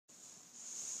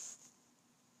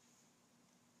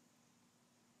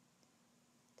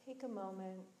take a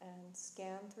moment and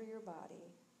scan through your body.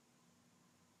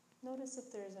 Notice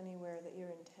if there's anywhere that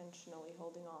you're intentionally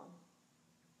holding on.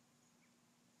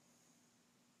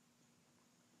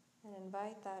 And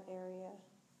invite that area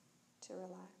to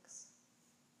relax.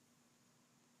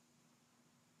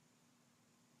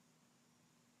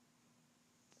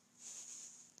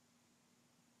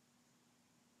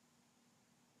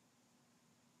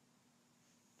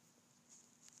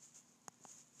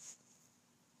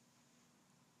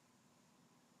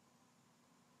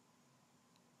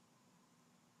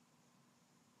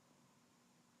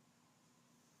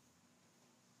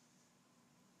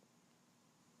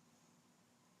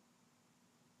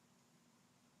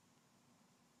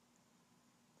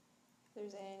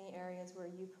 If there's any areas where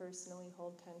you personally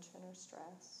hold tension or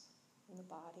stress in the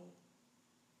body,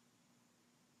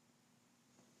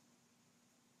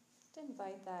 just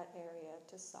invite that area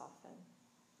to soften.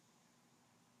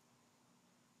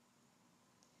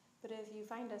 But if you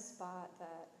find a spot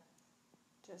that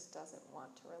just doesn't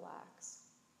want to relax,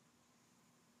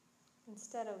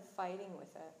 instead of fighting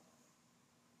with it,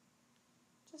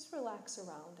 just relax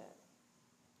around it,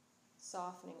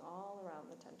 softening all around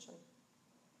the tension,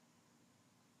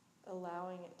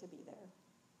 allowing it to be there.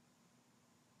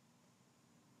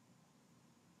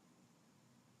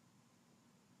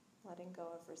 Letting go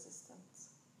of resistance.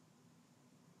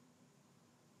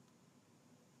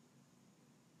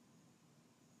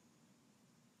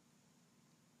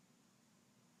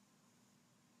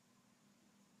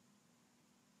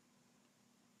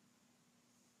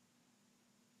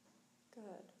 Good.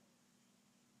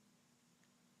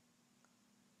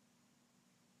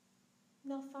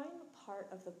 Now find the part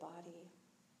of the body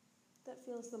that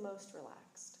feels the most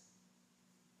relaxed,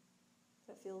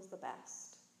 that feels the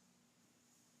best,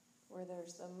 where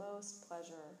there's the most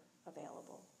pleasure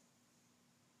available.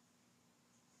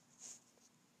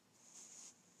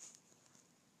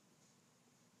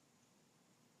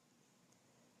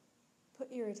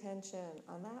 Put your attention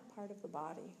on that part of the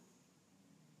body.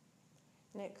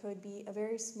 And it could be a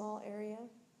very small area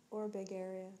or a big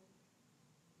area.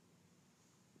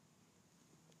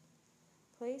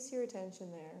 Place your attention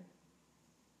there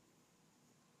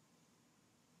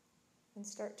and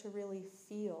start to really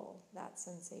feel that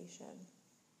sensation,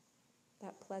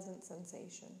 that pleasant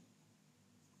sensation.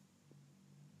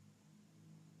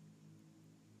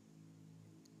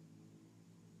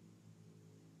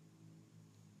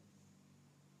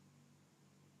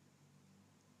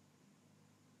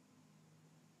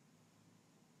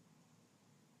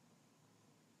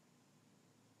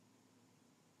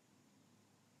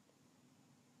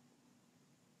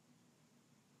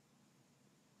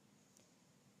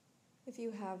 If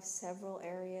you have several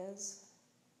areas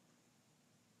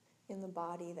in the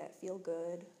body that feel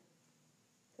good,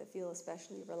 that feel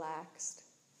especially relaxed,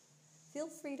 feel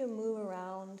free to move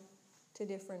around to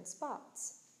different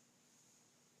spots.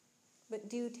 But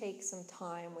do take some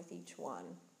time with each one,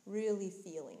 really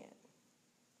feeling it,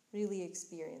 really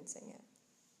experiencing it.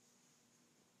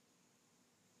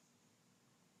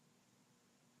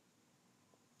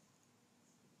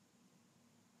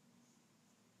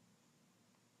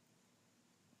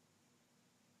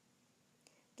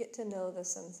 Get to know the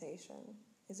sensation.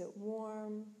 Is it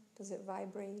warm? Does it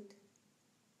vibrate?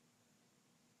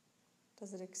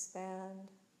 Does it expand?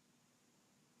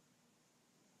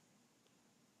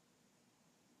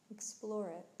 Explore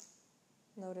it.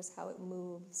 Notice how it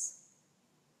moves,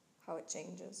 how it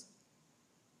changes.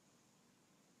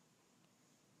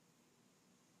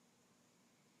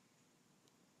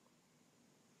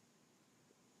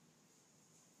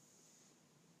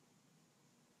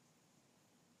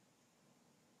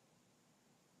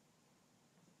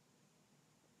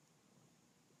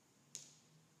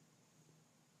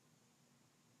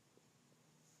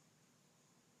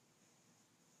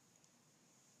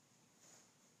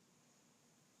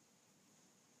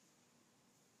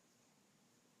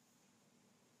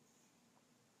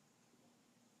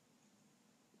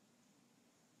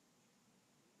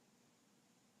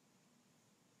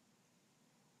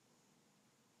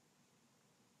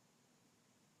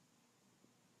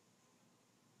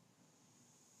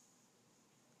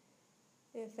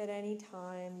 If at any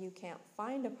time you can't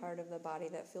find a part of the body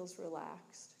that feels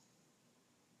relaxed,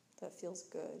 that feels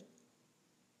good,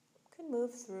 you can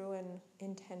move through and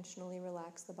intentionally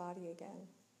relax the body again,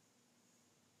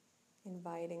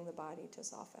 inviting the body to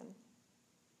soften.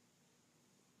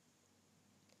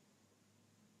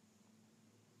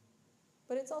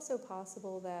 But it's also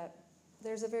possible that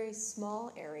there's a very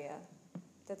small area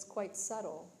that's quite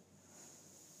subtle,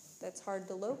 that's hard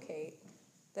to locate,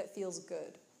 that feels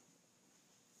good.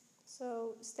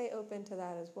 So stay open to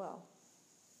that as well.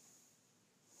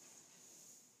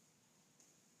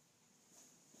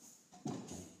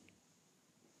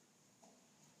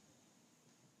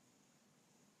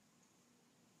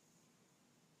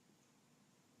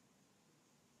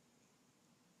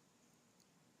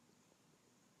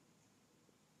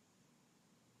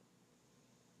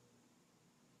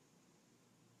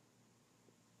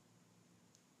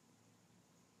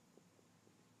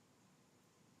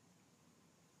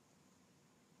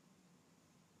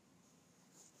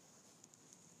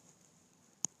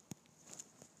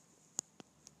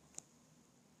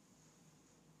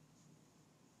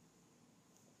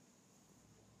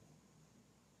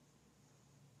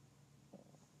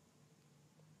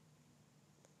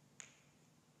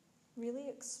 really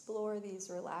explore these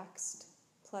relaxed,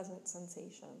 pleasant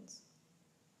sensations,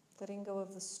 letting go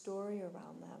of the story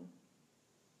around them,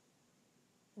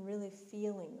 and really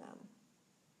feeling them.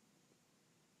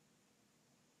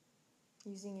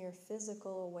 Using your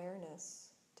physical awareness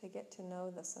to get to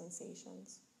know the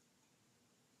sensations.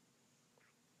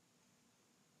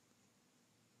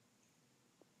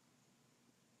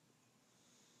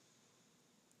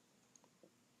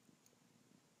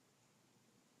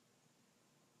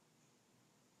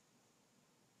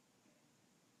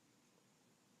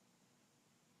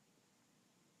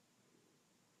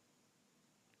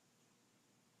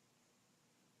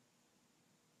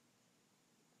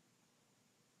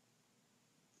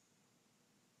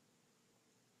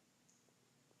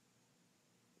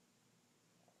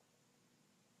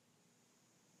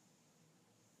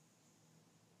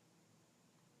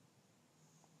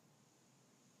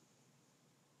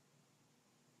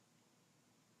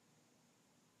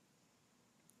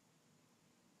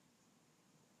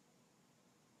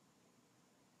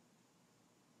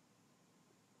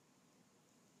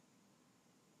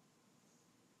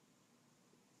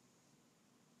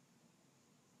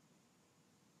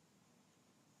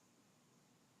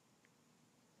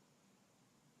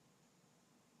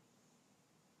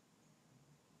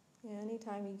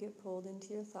 Anytime you get pulled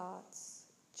into your thoughts,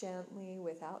 gently,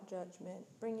 without judgment,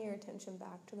 bring your attention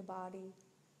back to the body.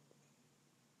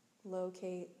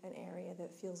 Locate an area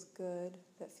that feels good,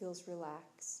 that feels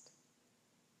relaxed.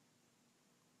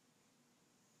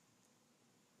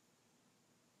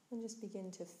 And just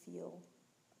begin to feel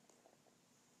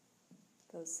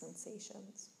those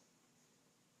sensations.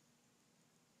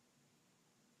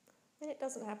 And it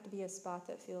doesn't have to be a spot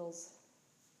that feels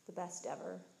the best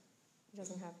ever. It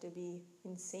doesn't have to be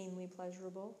insanely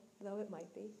pleasurable, though it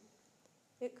might be.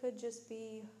 It could just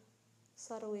be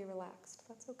subtly relaxed.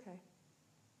 That's okay.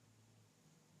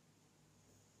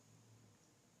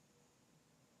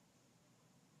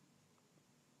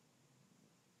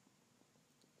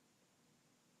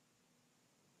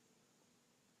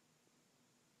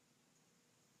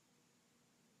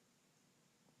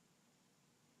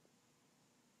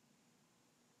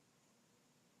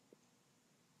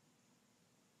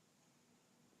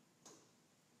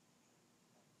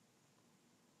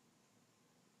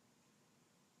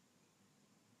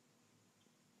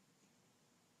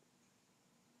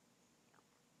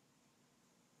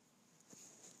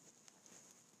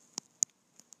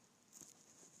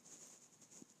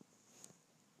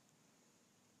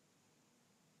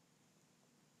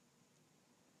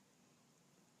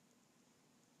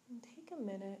 And take a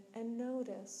minute and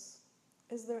notice,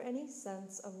 is there any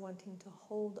sense of wanting to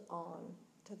hold on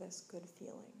to this good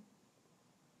feeling?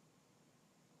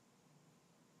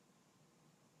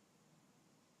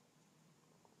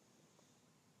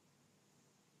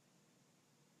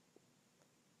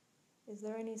 Is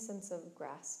there any sense of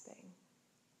grasping?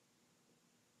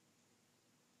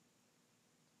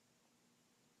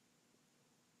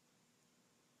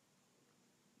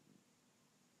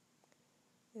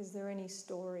 Is there any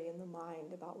story in the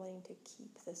mind about wanting to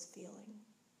keep this feeling?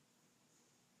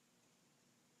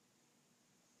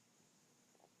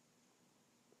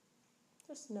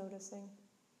 Just noticing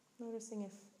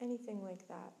if anything like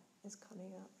that is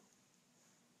coming up.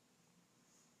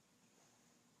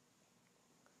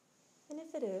 And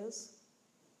if it is,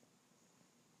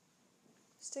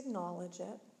 just acknowledge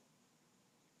it.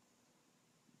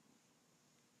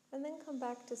 And then come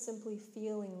back to simply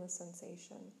feeling the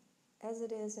sensation as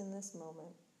it is in this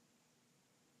moment,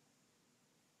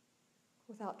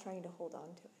 without trying to hold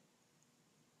on to it.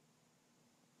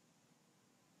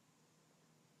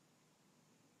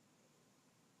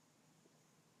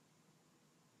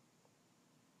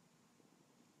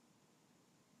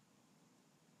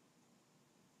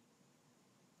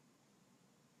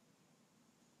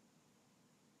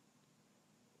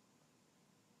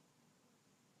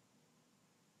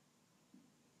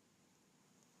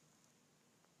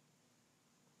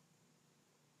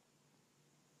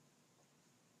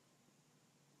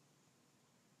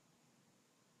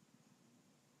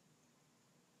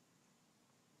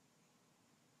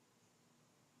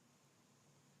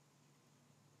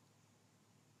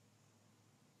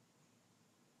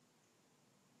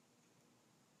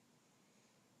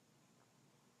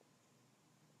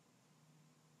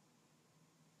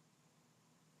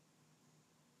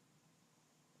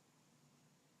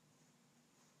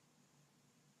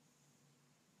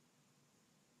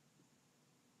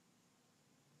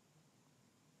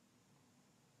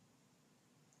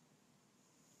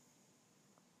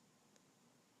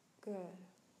 Good.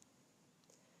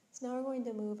 So now we're going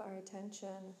to move our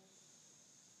attention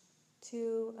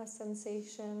to a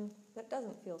sensation that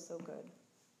doesn't feel so good,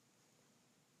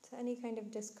 to any kind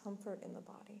of discomfort in the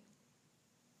body.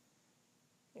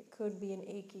 It could be an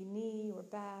achy knee or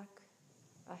back,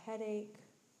 a headache.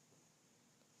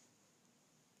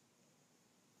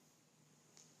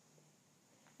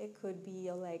 It could be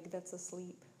a leg that's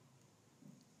asleep.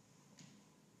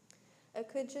 It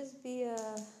could just be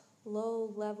a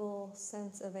low-level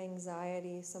sense of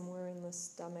anxiety somewhere in the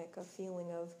stomach, a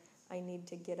feeling of, I need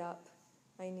to get up,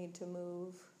 I need to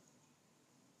move.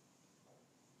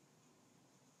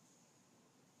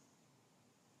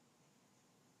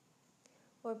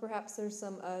 Or perhaps there's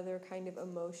some other kind of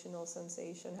emotional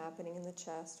sensation happening in the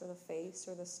chest or the face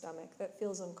or the stomach that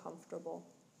feels uncomfortable.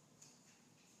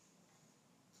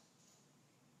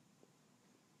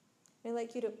 I'd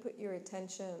like you to put your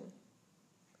attention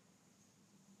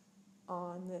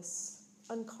on this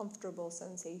uncomfortable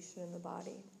sensation in the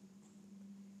body.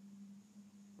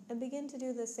 And begin to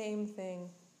do the same thing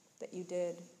that you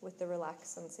did with the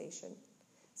relaxed sensation.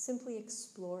 Simply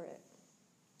explore it.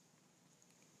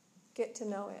 Get to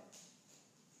know it.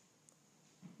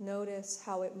 Notice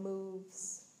how it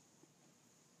moves.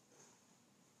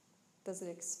 Does it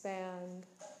expand?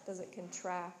 Does it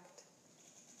contract?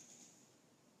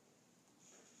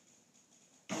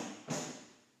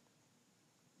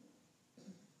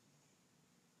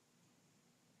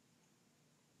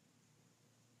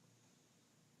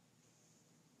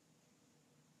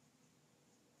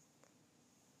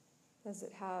 Does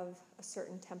it have a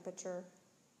certain temperature?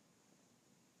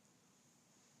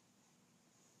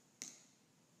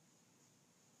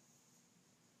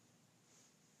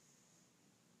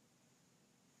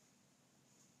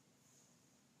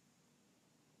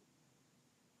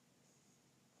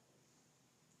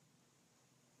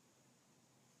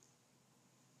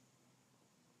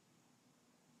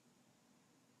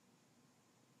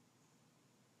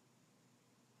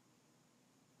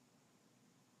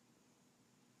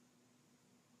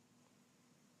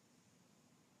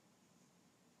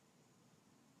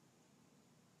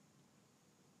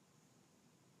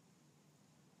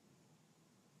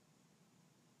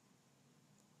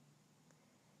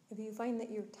 If you find that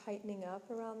you're tightening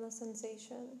up around the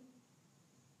sensation,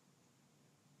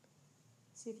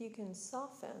 see if you can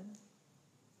soften,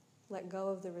 let go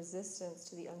of the resistance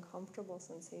to the uncomfortable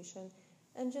sensation,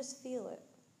 and just feel it.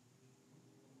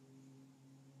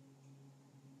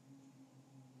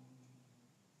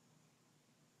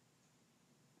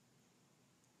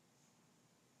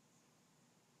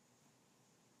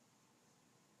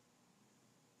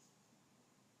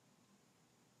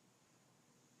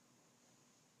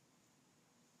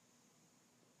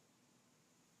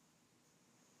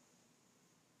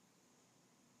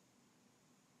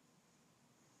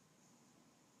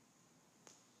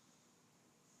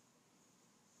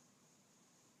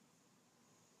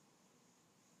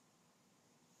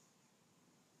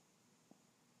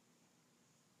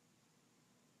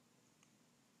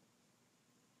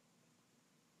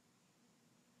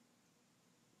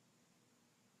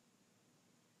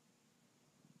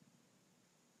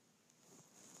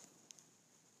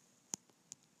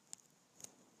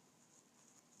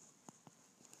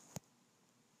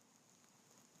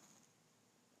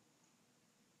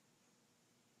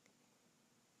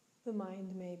 The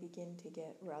mind may begin to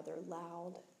get rather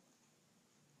loud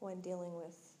when dealing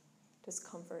with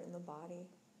discomfort in the body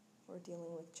or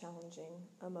dealing with challenging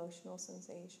emotional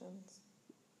sensations.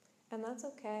 And that's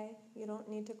okay. You don't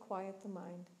need to quiet the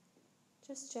mind.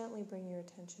 Just gently bring your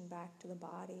attention back to the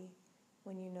body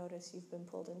when you notice you've been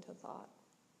pulled into thought.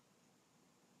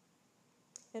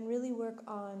 And really work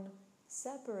on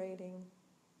separating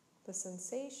the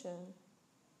sensation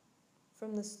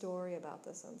from the story about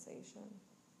the sensation.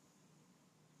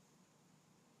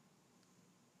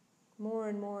 More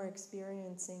and more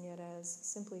experiencing it as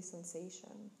simply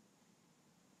sensation.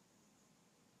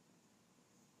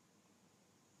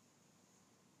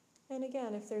 And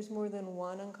again, if there's more than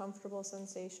one uncomfortable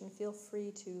sensation, feel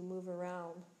free to move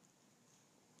around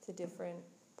to different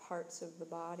parts of the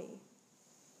body.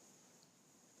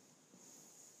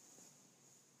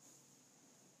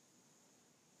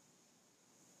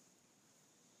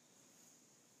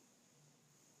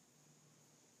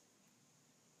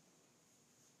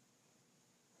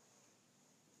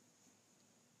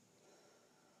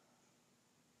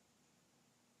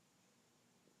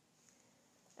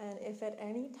 And if at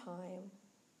any time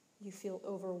you feel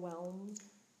overwhelmed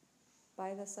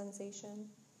by the sensation,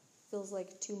 feels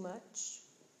like too much,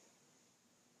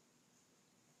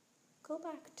 go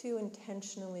back to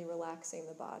intentionally relaxing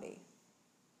the body.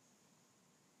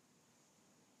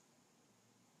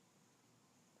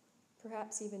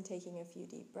 Perhaps even taking a few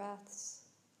deep breaths,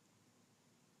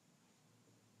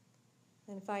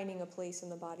 and finding a place in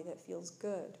the body that feels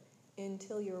good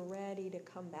until you're ready to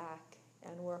come back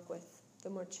and work with the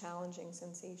more challenging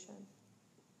sensation.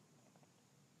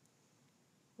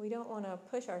 We don't want to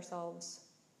push ourselves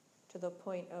to the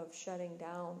point of shutting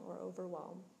down or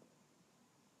overwhelm.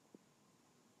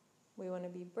 We want to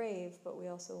be brave, but we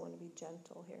also want to be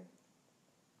gentle here.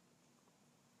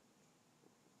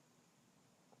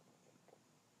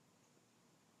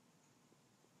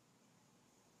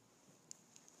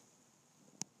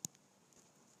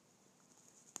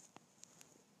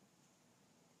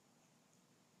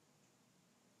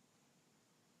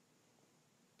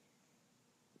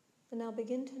 And now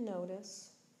begin to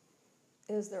notice,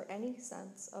 is there any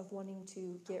sense of wanting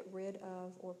to get rid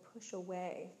of or push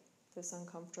away this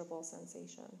uncomfortable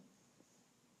sensation?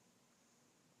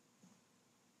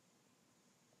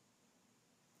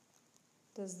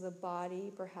 Does the body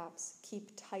perhaps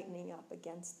keep tightening up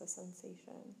against the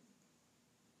sensation?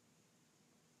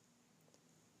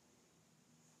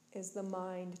 Is the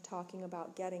mind talking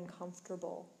about getting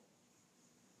comfortable,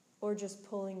 or just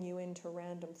pulling you into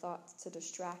random thoughts to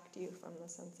distract you from the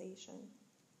sensation?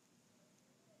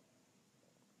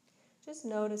 Just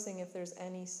noticing if there's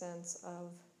any sense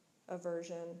of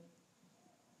aversion,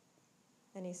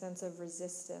 any sense of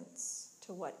resistance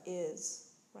to what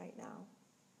is right now.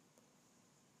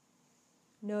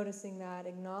 Noticing that,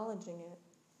 acknowledging it,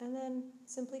 and then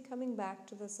simply coming back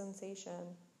to the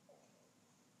sensation.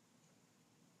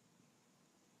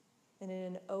 And in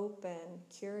an open,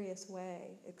 curious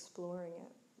way, exploring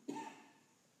it.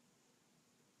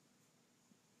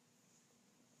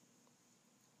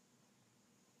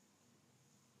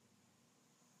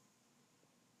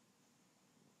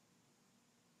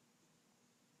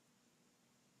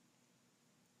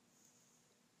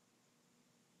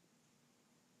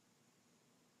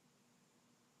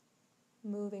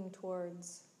 Moving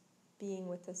towards being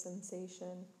with the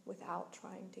sensation without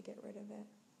trying to get rid of it.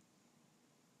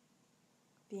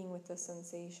 Being with the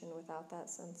sensation without that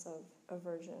sense of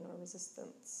aversion or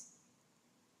resistance.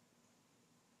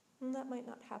 And that might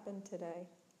not happen today,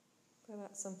 but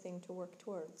that's something to work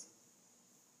towards.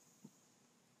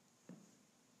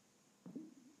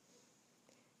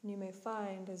 And you may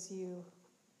find as you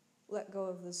let go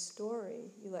of the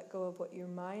story, you let go of what your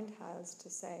mind has to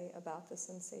say about the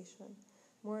sensation.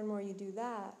 More and more you do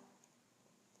that,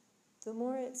 the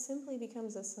more it simply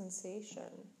becomes a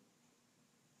sensation.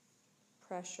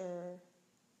 Pressure,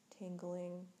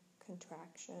 tingling,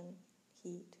 contraction,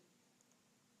 heat.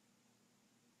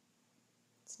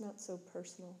 It's not so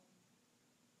personal.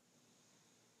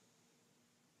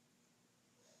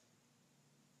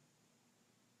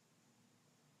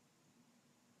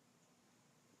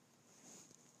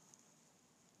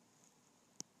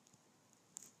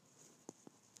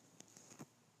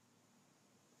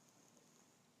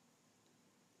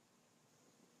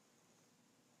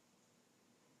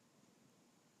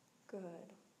 Good.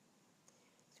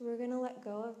 So we're going to let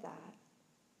go of that.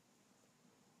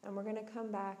 And we're going to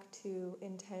come back to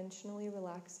intentionally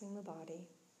relaxing the body.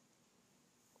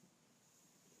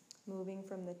 Moving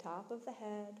from the top of the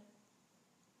head,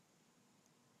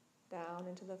 down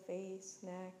into the face,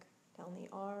 neck, down the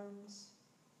arms,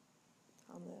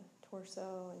 down the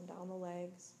torso, and down the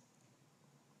legs.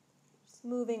 Just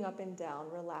moving up and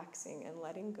down, relaxing and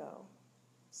letting go,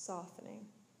 softening.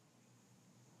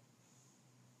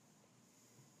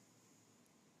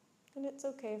 And it's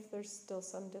okay if there's still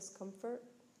some discomfort.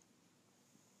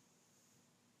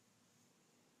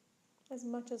 As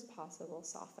much as possible,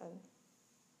 soften.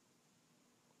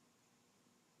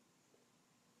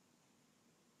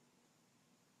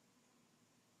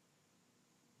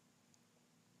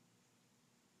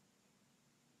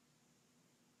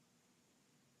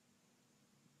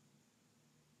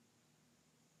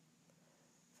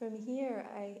 From here,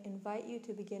 I invite you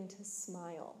to begin to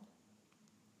smile.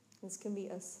 This can be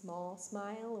a small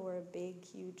smile or a big,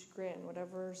 huge grin,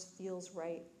 whatever feels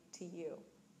right to you.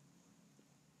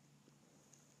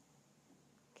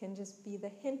 It can just be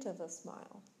the hint of a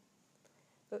smile.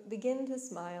 But begin to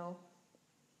smile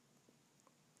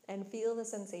and feel the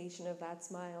sensation of that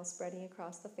smile spreading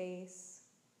across the face,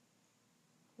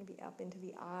 maybe up into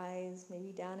the eyes,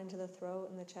 maybe down into the throat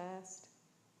and the chest.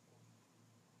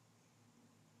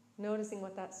 Noticing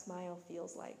what that smile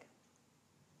feels like.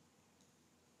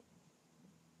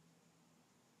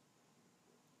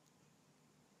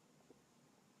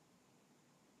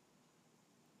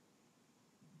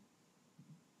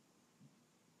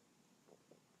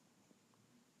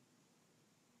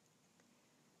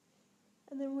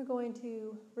 And then we're going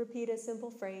to repeat a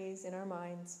simple phrase in our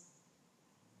minds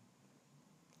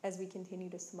as we continue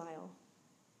to smile.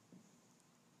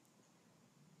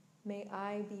 May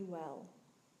I be well.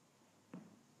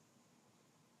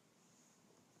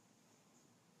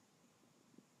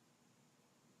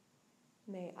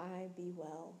 May I be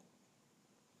well.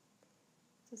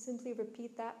 So simply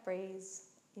repeat that phrase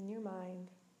in your mind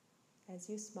as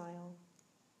you smile.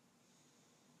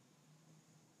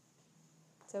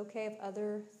 It's okay if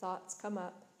other thoughts come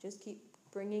up. Just keep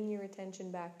bringing your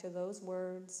attention back to those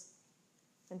words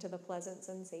and to the pleasant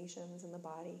sensations in the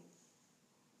body.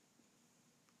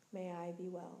 May I be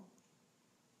well.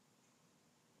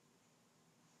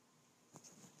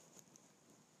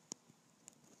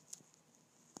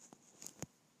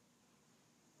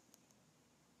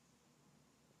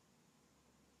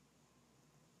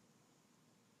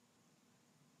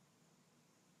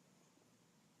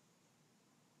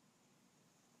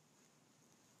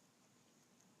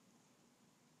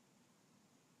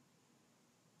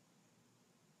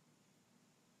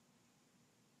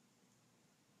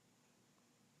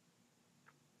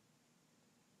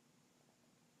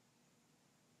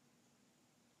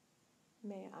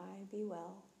 May I be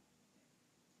well.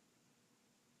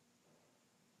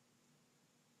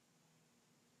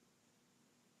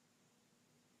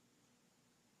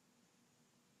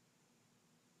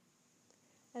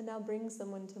 And now bring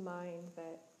someone to mind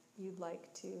that you'd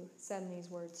like to send these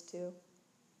words to.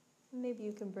 Maybe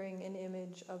you can bring an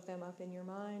image of them up in your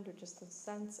mind or just the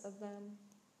sense of them.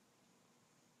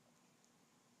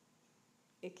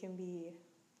 It can be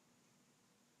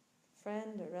a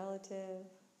friend, a relative,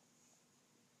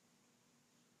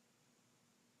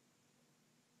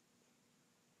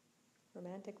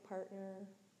 romantic partner.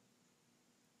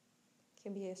 It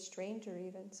can be a stranger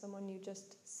even, someone you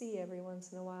just see every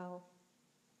once in a while.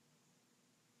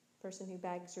 Person who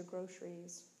bags your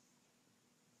groceries.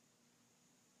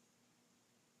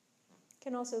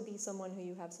 Can also be someone who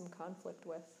you have some conflict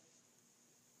with.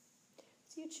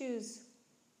 So you choose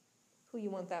who you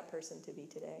want that person to be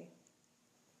today.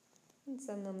 And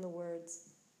send them the words,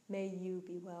 "May you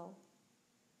be well,"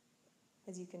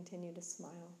 as you continue to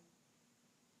smile.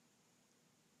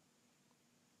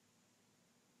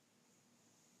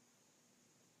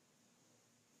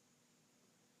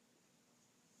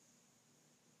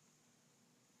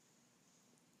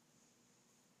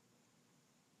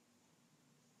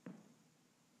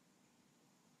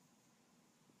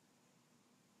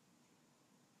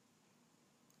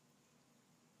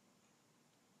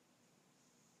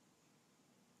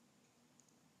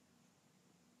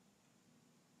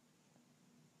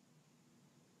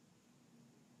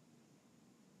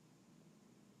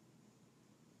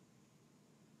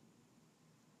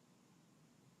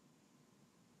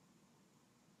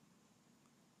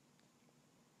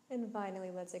 And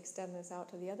finally, let's extend this out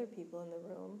to the other people in the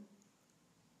room.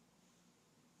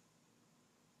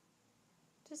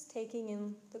 Just taking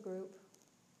in the group.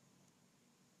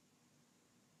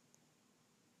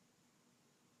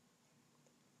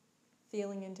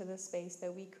 Feeling into the space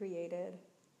that we created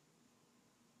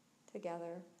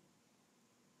together.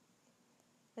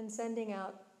 And sending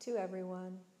out to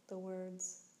everyone the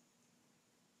words,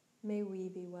 "May we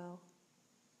be well."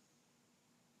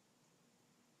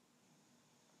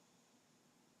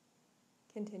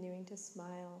 Continuing to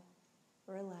smile,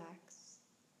 relax.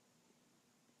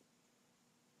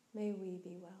 May we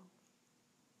be well.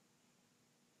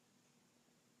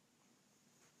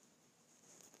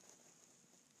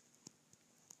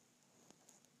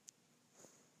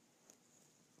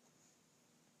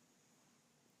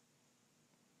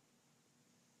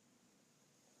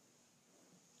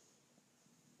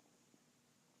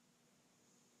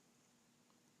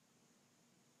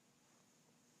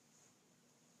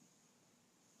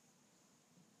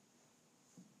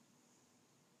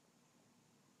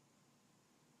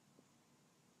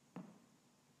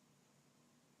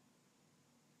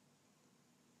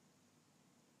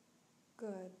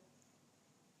 Good.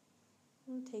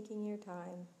 And taking your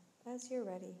time, as you're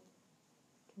ready,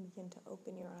 you can begin to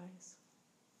open your eyes.